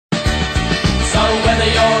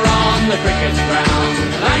cricket ground.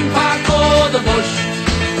 Lang Park or the bush,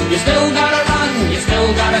 you still gotta run, you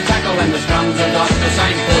still gotta tackle when the scrums have got the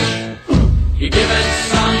same push. You give it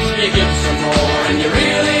some, you give some more, and you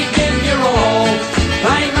really give your all.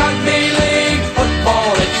 Playing rugby league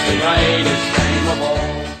football, it's the greatest game of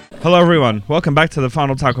all. Hello everyone, welcome back to the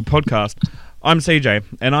Final Tackle podcast. I'm CJ,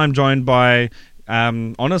 and I'm joined by,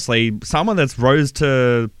 honestly, someone that's rose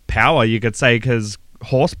to power, you could say, because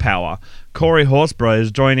horsepower. Corey Horsburgh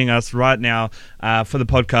is joining us right now for the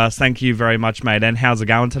podcast. Thank you very much, mate. And how's it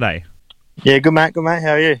going today? Yeah, good mate.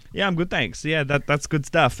 How are you? Yeah, I'm good, thanks. Yeah, that's good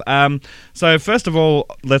stuff. So first of all,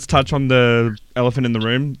 let's touch on the elephant in the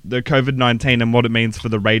room, the COVID-19 and what it means for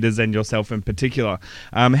the Raiders and yourself in particular.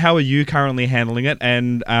 How are you currently handling it,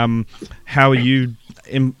 and how are you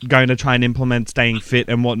going to try and implement staying fit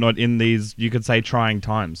and whatnot in these, you could say, trying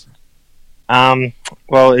times?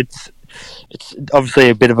 Well, it's obviously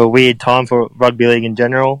a bit of a weird time for rugby league in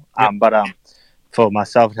general, but for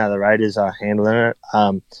myself and how the Raiders are handling it,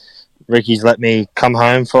 Ricky's let me come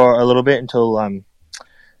home for a little bit until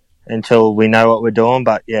we know what we're doing.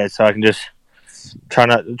 But yeah, so I can just trying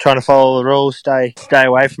to follow the rules, stay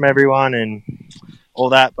away from everyone and all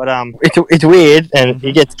that. But it's weird, and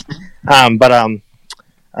it gets all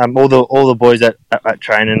the boys at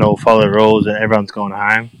training all follow the rules, and everyone's going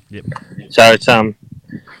home. Yep. So it's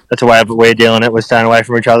that's a way of it we're dealing it. We're staying away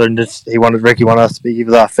from each other, and Ricky wanted us to be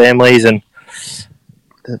with our families and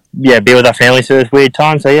be with our families through this weird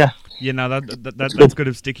time. So yeah. Yeah, no, that's good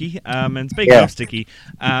of Sticky. And speaking of Sticky,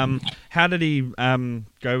 how did he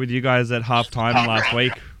go with you guys at halftime last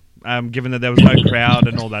week? Given that there was no crowd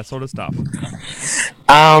and all that sort of stuff.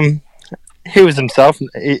 He was himself.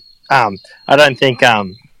 I don't think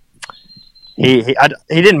he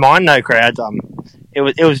didn't mind no crowds. It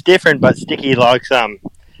was different, but Sticky likes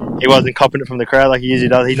he wasn't copping it from the crowd like he usually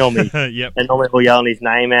does. He normally and normally will yelling his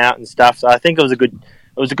name out and stuff. So I think it was a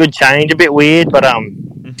good change. A bit weird, but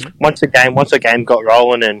once the game got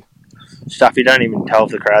rolling and stuff, you don't even tell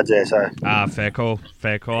if the crowd's there. So fair call.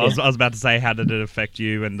 Yeah. I was about to say, how did it affect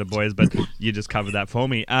you and the boys, but you just covered that for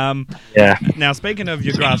me. Yeah. Now, speaking of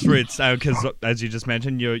your grassroots, because as you just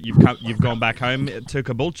mentioned, you've gone back home to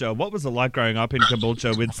Caboolture. What was it like growing up in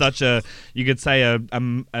Caboolture with such a, you could say,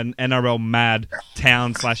 an NRL mad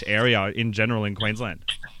town / area in general in Queensland?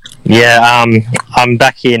 Yeah, I'm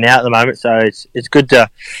back here now at the moment, so it's good to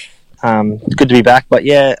be back. But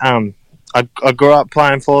yeah, I grew up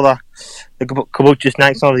playing for the Caboolture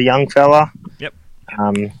Snakes. I was a young fella. Yep.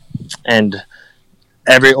 And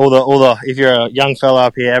if you're a young fella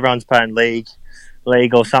up here, everyone's playing league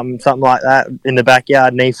or something like that in the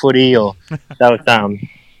backyard, knee footy or that was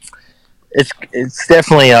it's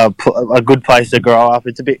definitely a good place to grow up.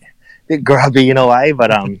 It's a bit grubby in a way, but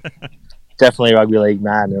definitely rugby league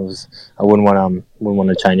mad. I wouldn't want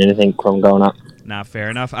to change anything from going up. Nah, fair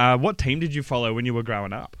enough. What team did you follow when you were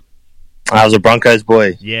growing up? I was a Broncos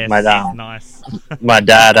boy. Yes, nice. My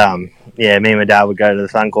dad, me and my dad would go to the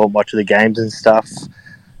Suncorp, watch the games and stuff.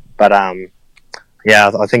 But I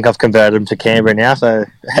think I've converted him to Canberra now. So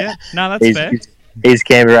yeah, no, that's fair. He's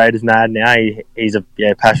Canberra Raiders mad now. He's a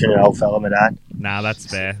passionate old fella, my dad. Nah, that's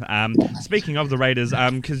fair. Speaking of the Raiders,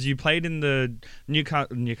 because you played in the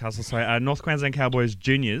North Queensland Cowboys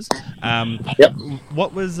juniors. Yep.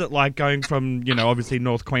 What was it like going from, obviously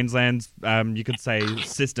North Queensland's, you could say,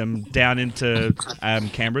 system down into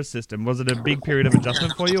Canberra's system? Was it a big period of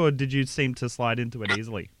adjustment for you, or did you seem to slide into it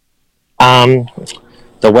easily? The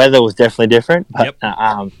weather was definitely different. But,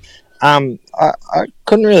 yep. I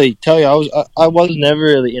couldn't really tell you. I was never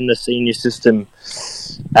really in the senior system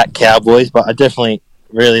at Cowboys, but I definitely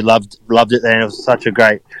really loved it there. And it was such a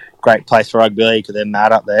great place for rugby league because they're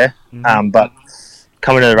mad up there. Mm-hmm. But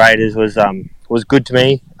coming to the Raiders was good to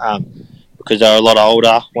me because they were a lot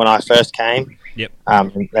older when I first came. Yep.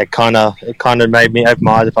 It kind of made me open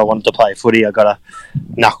my eyes. If I wanted to play footy, I got to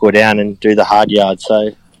knuckle down and do the hard yards. So.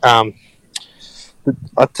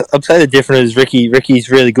 I'd say the difference is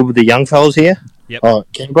Ricky's really good with the young fellas here. Yep.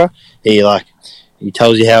 Canberra. He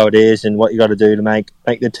tells you how it is and what you got to do to make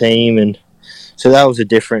the team, and so that was a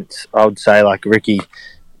difference. I would say like Ricky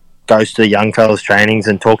goes to the young fellas trainings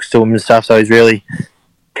and talks to them and stuff. So he's really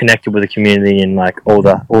connected with the community and like all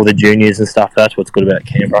the juniors and stuff. That's what's good about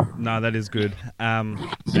Canberra. No, that is good. And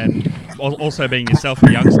also being yourself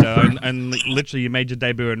a youngster, and literally you made your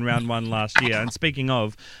debut in round 1 last year. And speaking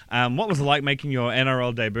of, what was it like making your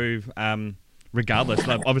NRL debut? Regardless,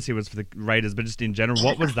 like, obviously it was for the Raiders, but just in general,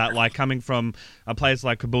 what was that like coming from a place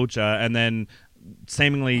like Caboolture and then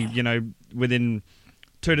seemingly, within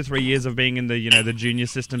 2 to 3 years of being in the the junior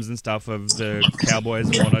systems and stuff of the Cowboys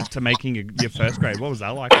and whatnot to making your first grade? What was that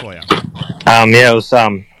like for you? It was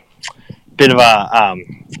bit of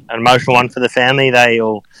an emotional one for the family. They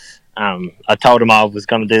all, I told them I was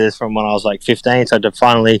going to do this from when I was like 15, so to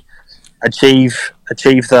finally achieve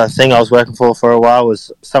the thing I was working for a while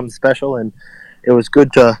was something special, and it was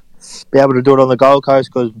good to be able to do it on the Gold Coast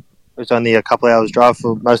because it was only a couple of hours drive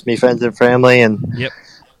for most of my friends and family, and Yep.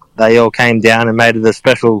 they all came down and made it a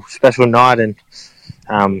special night, and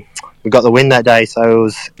we got the win that day, so it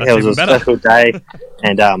was That's a better. special day,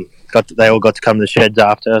 and they all got to come to the sheds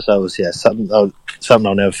after, so it was something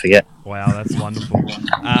I'll never forget. Wow, that's wonderful.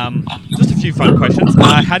 Just a few fun questions.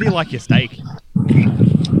 How do you like your steak?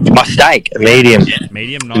 My steak, medium,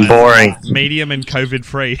 Medium, and nice. boring. Medium and COVID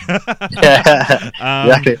free.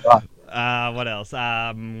 Exactly right. What else?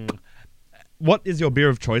 What is your beer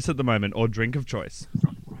of choice at the moment, or drink of choice?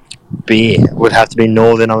 Beer would have to be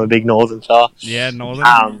Northern. I'm a big Northern fella. Yeah,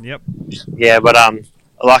 Northern. Yep. Yeah, but I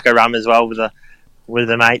like a rum as well with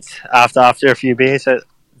the mates after a few beers. So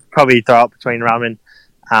probably throw up between rum and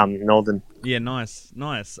Northern. Yeah, nice.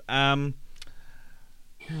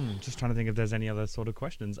 Just trying to think if there's any other sort of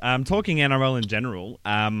questions. Talking NRL in general,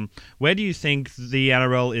 where do you think the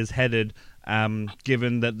NRL is headed,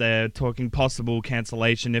 given that they're talking possible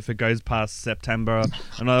cancellation if it goes past September?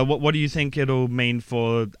 And what do you think it'll mean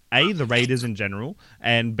for A, the Raiders in general,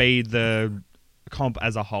 and B, the comp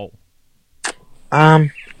as a whole?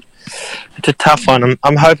 It's a tough one.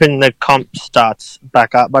 I'm hoping the comp starts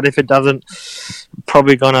back up, but if it doesn't,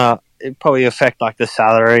 it probably affect like the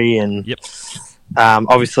salary and Yep.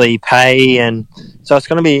 Obviously pay, and so it's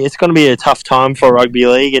gonna be a tough time for rugby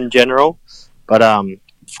league in general. But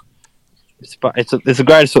it's the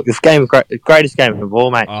greatest game of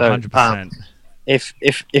all, mate. 100%. If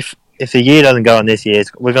the year doesn't go on this year,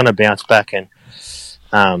 we're gonna bounce back and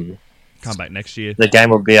Come back next year. the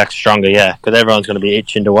game will be actually stronger, yeah, because everyone's going to be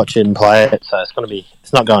itching to watch it and play it. So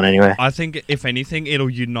it's not going anywhere. I think, if anything, it'll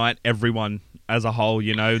unite everyone as a whole,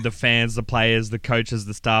 the fans, the players, the coaches,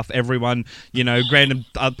 the staff, everyone, granted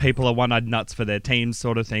people are one-eyed nuts for their teams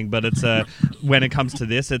sort of thing, but when it comes to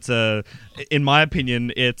this, in my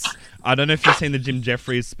opinion, I don't know if you've seen the Jim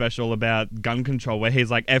Jeffries special about gun control where he's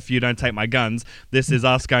like, F you, don't take my guns. This is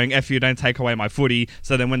us going, F you, don't take away my footy.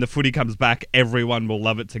 So then when the footy comes back, everyone will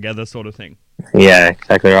love it together sort of thing. Yeah,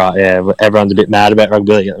 exactly right. Yeah, everyone's a bit mad about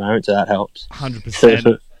rugby league at the moment, so that helps.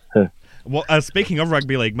 100%. Well, speaking of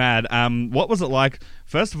rugby league mad, what was it like,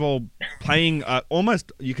 first of all, playing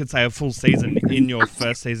almost, you could say, a full season in your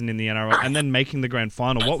first season in the NRL and then making the grand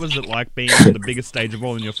final? What was it like being on the biggest stage of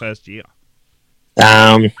all in your first year?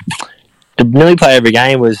 To nearly play every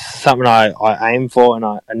game was something I aimed for, and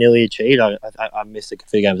I nearly achieved. I missed a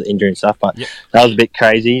few games of injury and stuff, but that was a bit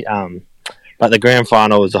crazy. But the grand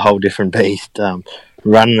final was a whole different beast.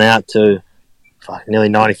 Running out to nearly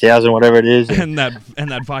 90,000, whatever it is, and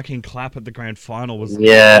that Viking clap at the grand final was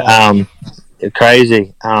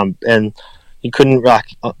crazy. And you couldn't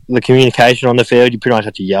the communication on the field. You pretty much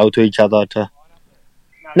had to yell to each other.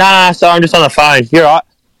 Nah, sorry, I'm just on the phone. You're right.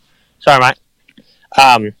 Sorry,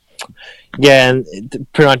 mate. Yeah, and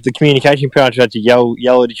pretty much the communication, pretty much had to yell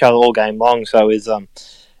at each other all game long. So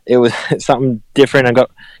it was something different. I got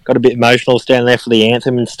a bit emotional standing there for the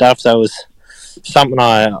anthem and stuff. So it was something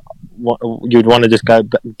you'd want to just go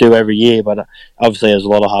do every year. But obviously, there's a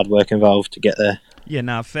lot of hard work involved to get there.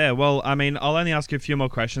 Yeah, fair. Well, I mean, I'll only ask you a few more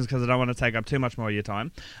questions because I don't want to take up too much more of your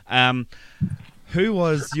time. Who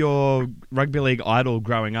was your rugby league idol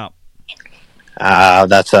growing up?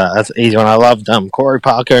 That's an easy one. I loved Corey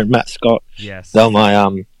Parker and Matt Scott. Yes, they were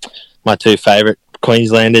my two favourite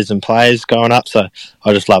Queenslanders and players growing up. So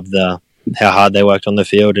I just loved how hard they worked on the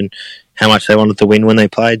field and how much they wanted to win when they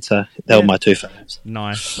played. So they were my two favourites.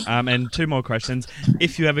 Nice. And two more questions.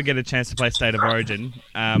 If you ever get a chance to play State of Origin,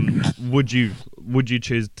 would you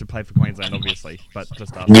choose to play for Queensland? Obviously, but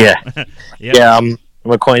just ask. Yeah, yep. Yeah. I'm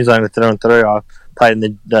a Queenslander through and through. I played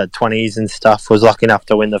in the 20s and stuff. Was lucky enough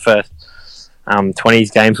to win the first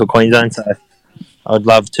 20s game for Queensland. So I would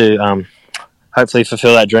love to hopefully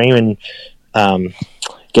fulfil that dream and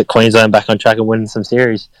get Queensland back on track and win some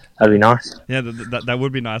series. That'd be nice. Yeah, that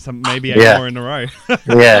would be nice. Maybe 8 more in a row.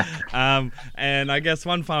 Yeah. And I guess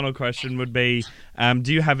one final question would be,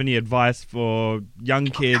 do you have any advice for young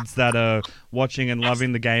kids that are watching and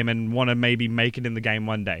loving the game and want to maybe make it in the game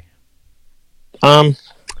one day?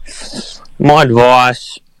 My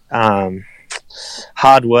advice,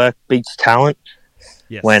 hard work beats talent.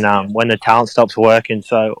 Yes. When the talent stops working.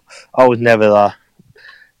 So I was never the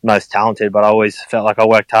most talented, but I always felt like I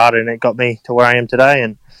worked hard, and it got me to where I am today.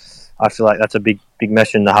 And I feel like that's a big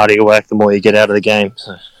mission. The harder you work, the more you get out of the game.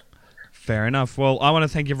 So. Fair enough. Well, I want to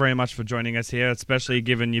thank you very much for joining us here, especially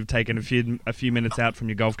given you've taken a few minutes out from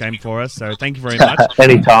your golf game for us. So thank you very much.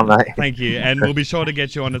 Anytime, mate. Thank you, and we'll be sure to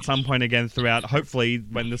get you on at some point again throughout. Hopefully,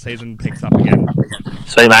 when the season picks up again.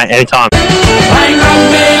 Sweet, mate. Anytime. Playing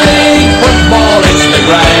rugby, football